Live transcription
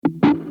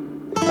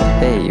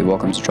Hey,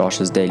 welcome to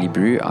Josh's Daily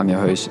Brew. I'm your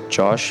host,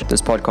 Josh.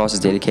 This podcast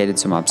is dedicated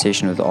to my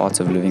obsession with the art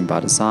of living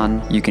by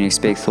design. You can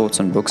expect thoughts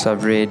on books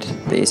I've read,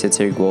 the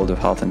esoteric world of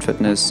health and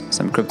fitness,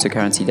 some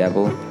cryptocurrency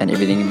dabble, and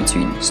everything in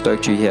between.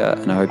 Stoked you're here,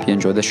 and I hope you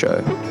enjoy the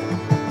show.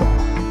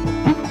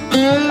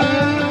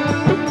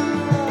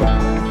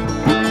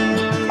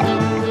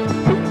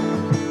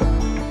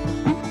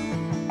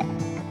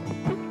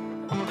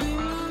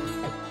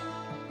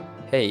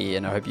 Hey,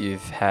 and I hope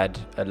you've had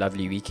a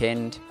lovely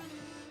weekend.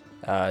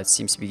 It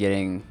seems to be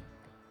getting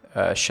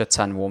a shit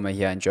ton warmer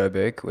here in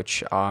Joburg,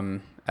 which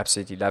I'm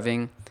absolutely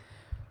loving.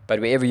 But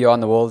wherever you are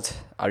in the world,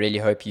 I really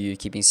hope you're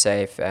keeping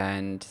safe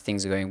and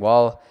things are going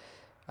well.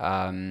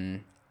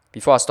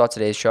 Before I start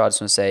today's show, I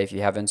just want to say, if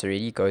you haven't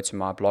already, go to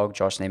my blog,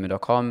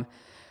 joshneyman.com,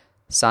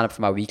 sign up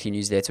for my weekly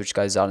newsletter, which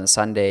goes out on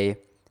Sunday,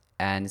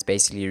 and it's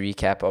basically a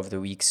recap of the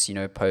week's,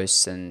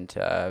 posts and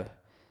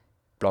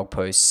blog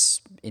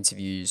posts,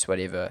 interviews,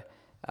 whatever.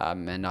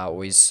 And I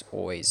always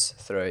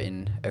throw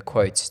in a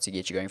quote to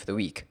get you going for the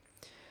week.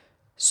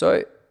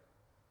 So,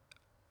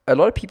 a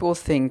lot of people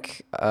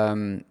think,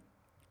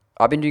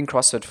 I've been doing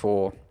CrossFit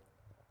for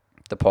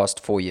the past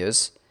 4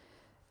 years,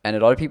 and a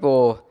lot of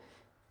people,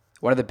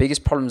 one of the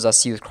biggest problems I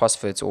see with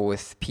CrossFit or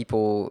with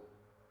people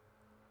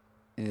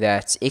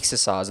that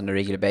exercise on a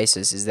regular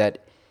basis is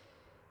that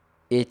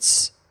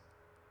it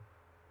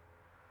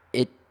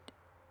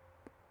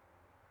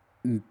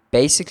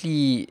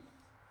basically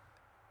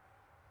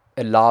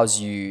allows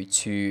you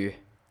to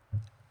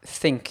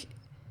think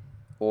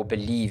or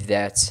believe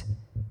that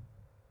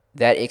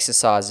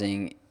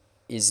exercising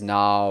is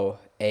now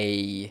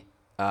a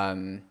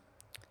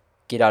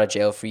get out of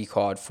jail free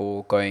card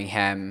for going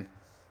ham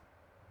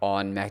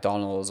on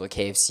McDonald's or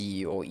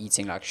KFC or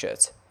eating like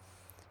shit.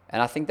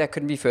 And I think that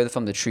couldn't be further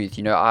from the truth.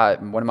 One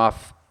of my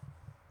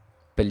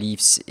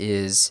beliefs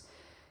is,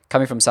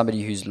 coming from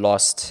somebody who's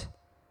lost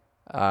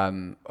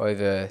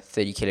over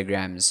 30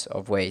 kilograms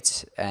of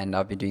weight, and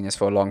I've been doing this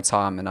for a long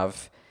time, and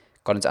I've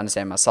gotten to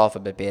understand myself a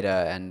bit better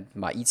and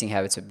my eating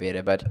habits a bit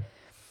better. But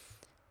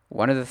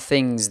one of the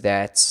things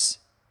that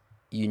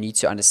you need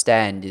to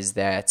understand is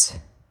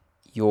that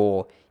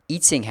your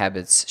eating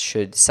habits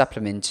should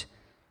supplement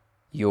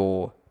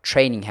your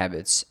training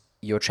habits.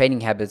 Your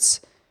training habits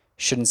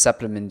shouldn't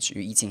supplement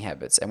your eating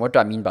habits. And what do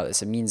I mean by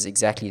this? It means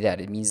exactly that.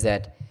 It means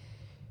that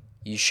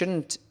you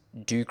shouldn't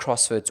do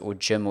CrossFit or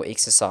gym or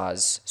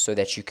exercise so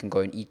that you can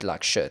go and eat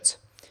like shit,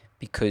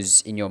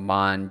 because in your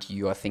mind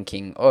you are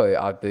thinking, oh,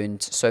 I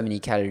burned so many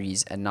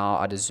calories and now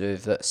I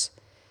deserve this.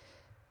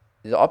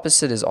 The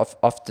opposite is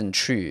often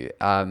true,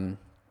 and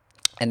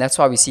that's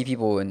why we see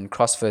people in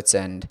CrossFit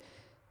and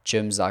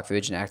gyms like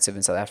Virgin Active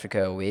in South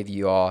Africa or wherever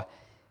you are,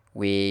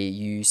 where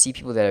you see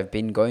people that have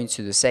been going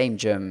to the same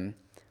gym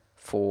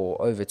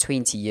for over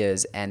 20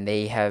 years and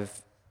they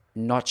have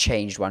not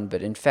changed one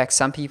bit. In fact,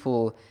 some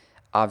people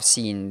I've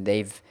seen,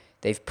 they've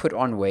put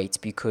on weight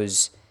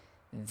because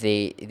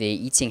their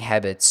eating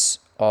habits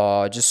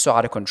are just so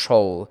out of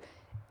control,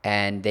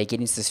 and they get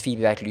into this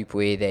feedback loop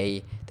where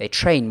they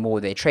train more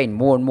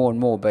and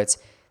more, but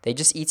they're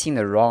just eating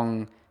the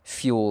wrong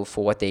fuel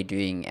for what they're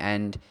doing,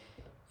 and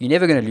you're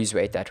never going to lose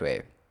weight that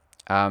way,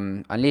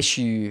 unless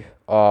you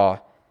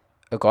are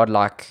a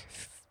godlike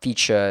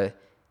feature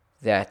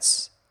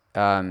that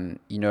can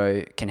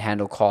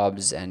handle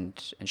carbs and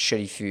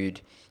shitty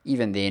food.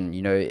 Even then,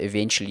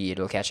 eventually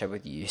it'll catch up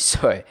with you.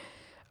 So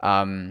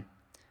I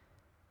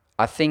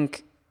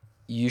think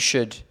you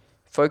should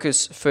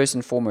focus first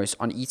and foremost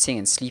on eating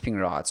and sleeping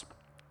right,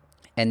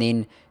 and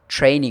then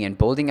training and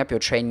building up your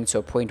training to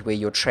a point where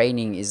your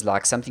training is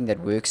like something that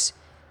works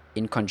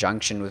in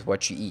conjunction with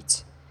what you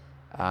eat.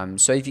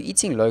 So if you're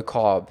eating low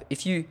carb,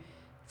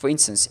 for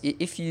instance,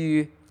 if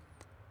you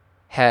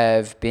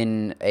have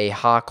been a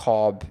high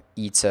carb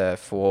eater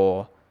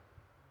for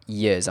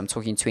years, I'm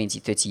talking 20,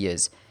 30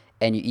 years,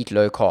 and you eat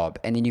low carb,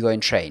 and then you go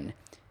and train,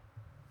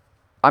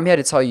 I'm here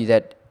to tell you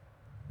that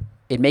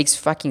it makes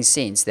fucking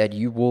sense that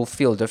you will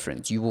feel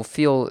different. You will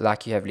feel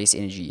like you have less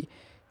energy.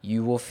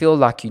 You will feel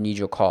like you need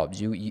your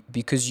carbs,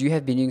 because you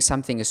have been doing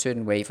something a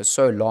certain way for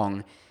so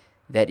long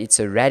that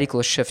it's a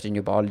radical shift in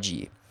your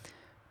biology.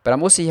 But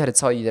I'm also here to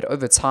tell you that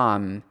over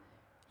time,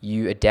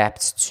 you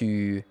adapt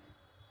to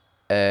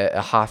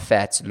a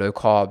high-fat,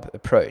 low-carb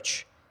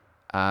approach.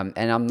 And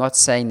I'm not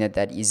saying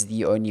that is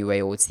the only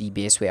way or it's the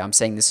best way. I'm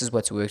saying this is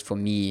what's worked for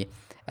me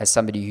as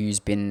somebody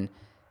who's been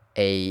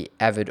a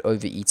avid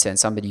overeater and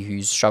somebody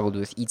who's struggled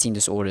with eating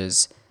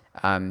disorders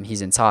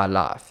his entire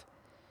life.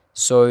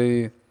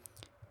 So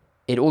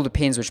it all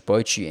depends which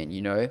boat you're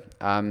in,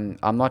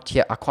 I'm not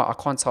here. I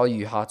can't tell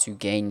you how to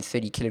gain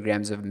 30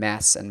 kilograms of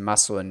mass and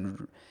muscle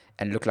and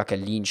look like a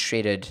lean,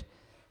 shredded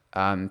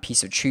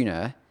piece of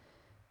tuna.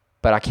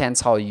 But I can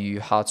tell you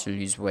how to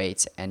lose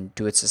weight and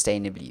do it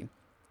sustainably.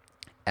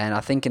 And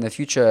I think in the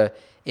future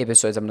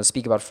episodes, I'm going to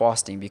speak about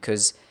fasting,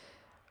 because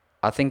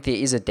I think there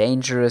is a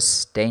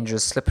dangerous,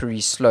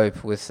 slippery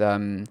slope with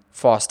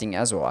fasting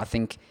as well. I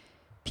think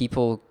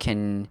people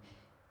can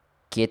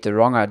get the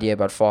wrong idea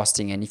about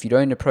fasting, and if you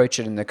don't approach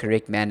it in the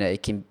correct manner,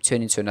 it can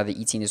turn into another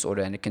eating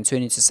disorder, and it can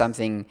turn into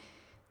something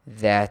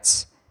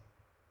that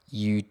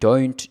you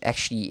don't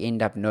actually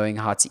end up knowing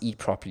how to eat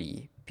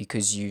properly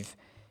because you've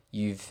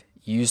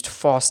used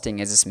fasting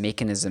as this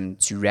mechanism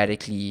to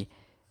radically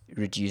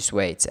reduce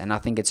weight. And I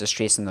think it's a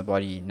stress on the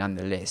body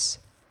nonetheless.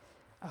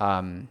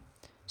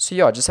 So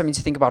yeah, just something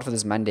to think about for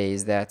this Monday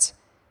is that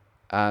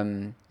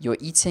your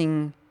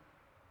eating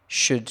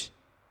should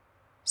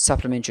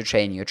supplement your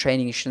training. Your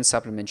training shouldn't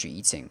supplement your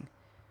eating.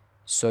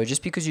 So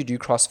just because you do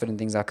CrossFit and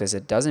things like this,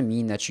 it doesn't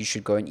mean that you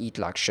should go and eat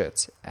like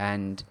shit.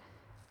 And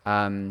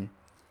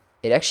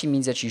it actually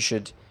means that you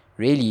should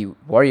really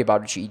worry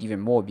about what you eat even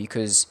more,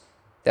 because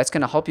that's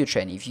going to help your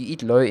training. If you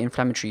eat low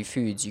inflammatory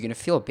foods, you're going to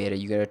feel better.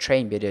 You're going to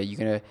train better. You're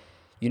going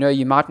to,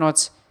 you might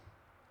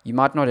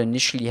not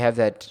initially have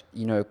that,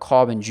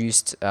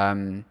 carb-induced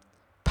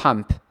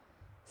pump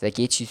that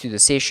gets you through the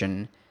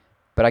session,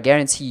 but I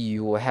guarantee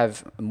you will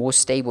have more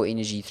stable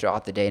energy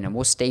throughout the day and a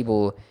more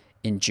stable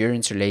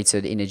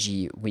endurance-related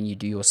energy when you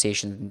do your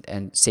sessions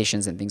and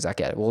things like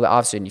that. Well,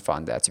 I've certainly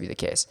found that to be the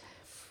case.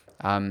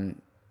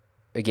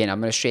 Again, I'm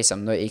going to stress,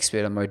 I'm no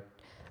expert,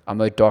 I'm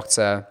no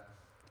doctor.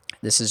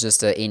 This is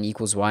just a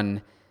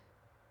N=1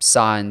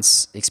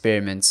 science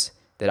experiment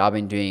that I've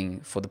been doing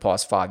for the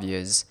past 5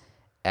 years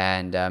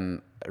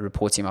and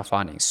reporting my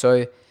findings.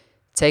 So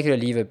take it or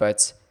leave it,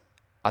 but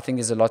I think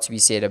there's a lot to be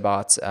said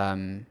about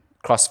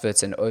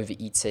CrossFit and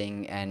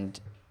overeating, and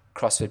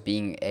CrossFit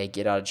being a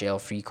get out of jail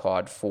free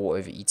card for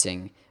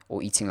overeating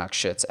or eating like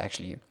shit,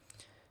 actually.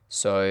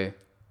 So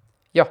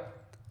yeah,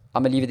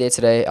 I'm going to leave it there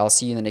today. I'll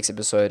see you in the next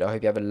episode. I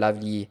hope you have a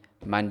lovely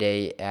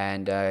Monday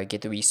and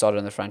get the week started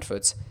on the front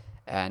foot.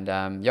 And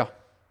yeah,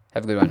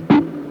 have a good one.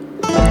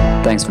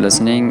 Thanks for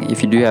listening.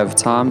 If you do have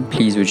time,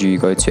 please would you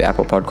go to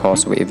Apple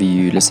Podcasts, wherever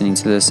you're listening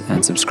to this,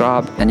 and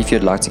subscribe. And if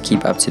you'd like to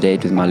keep up to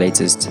date with my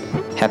latest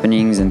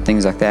happenings and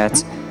things like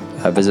that,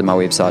 visit my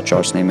website,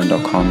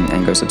 joshsnyman.com,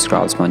 and go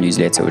subscribe to my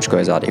newsletter, which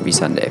goes out every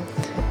Sunday.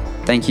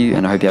 Thank you,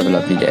 and I hope you have a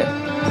lovely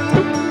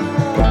day.